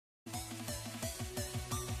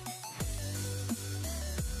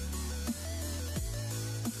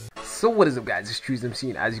So what is up, guys? It's TrueMC,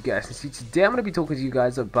 and as you guys can see, today I'm going to be talking to you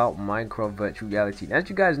guys about Minecraft virtual reality. And as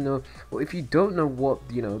you guys know, well, if you don't know what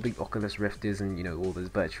the Oculus Rift is and all this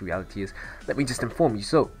virtual reality is, let me just inform you.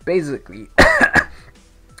 So basically,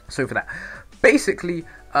 sorry for that. Basically,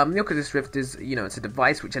 the Oculus Rift is, it's a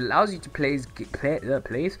device which allows you to play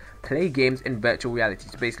games in virtual reality.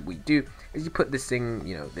 So basically, what you do is you put this thing,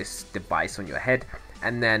 this device on your head,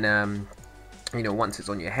 and then once it's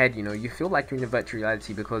on your head, you feel like you're in a virtual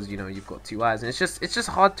reality because you've got two eyes, and it's just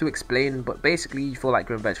hard to explain. But basically, you feel like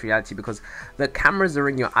you're in virtual reality because the cameras are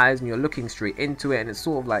in your eyes and you're looking straight into it, and it's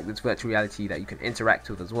sort of like this virtual reality that you can interact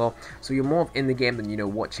with as well. So you're more in the game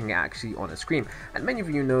than watching it actually on a screen. And many of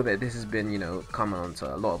you know that this has been come onto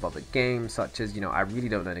a lot of other games, such as I really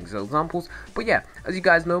don't know examples, but yeah, as you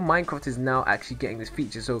guys know, Minecraft is now actually getting this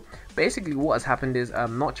feature. So basically, what has happened is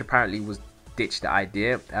Notch apparently was ditched the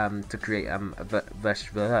idea to create a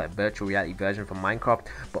virtual reality version for Minecraft,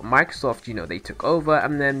 but Microsoft they took over,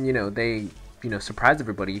 and then they surprised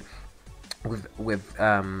everybody with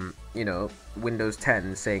Windows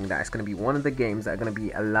 10, saying that it's going to be one of the games that are going to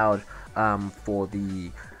be allowed for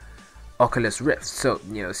the Oculus Rift. So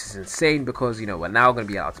this is insane because we're now going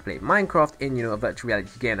to be allowed to play Minecraft in a virtual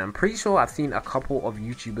reality game. I'm pretty sure I've seen a couple of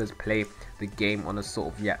YouTubers play the game on a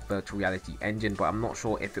sort of virtual reality engine, but I'm not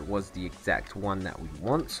sure if it was the exact one that we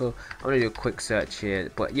want. So I'm gonna do a quick search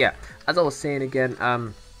here. But yeah, as I was saying again,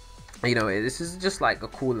 this is just like a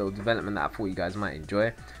cool little development that I thought you guys might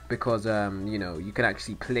enjoy, because you can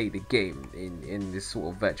actually play the game in this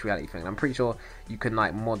sort of virtual reality thing. I'm pretty sure you can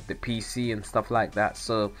like mod the PC and stuff like that,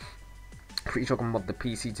 so pretty sure I can mod the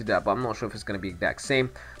PC to that, but I'm not sure if it's going to be the exact same.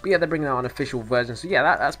 But yeah, they're bringing out an official version, so yeah,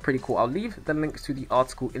 that's pretty cool. I'll leave the links to the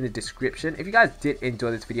article in the description. If you guys did enjoy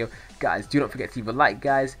this video, guys, do not forget to leave a like,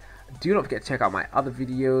 guys. Do not forget to check out my other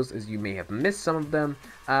videos, as you may have missed some of them,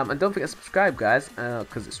 and don't forget to subscribe, guys,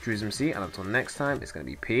 because it's TrueMC, and until next time, it's going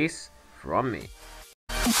to be peace from me.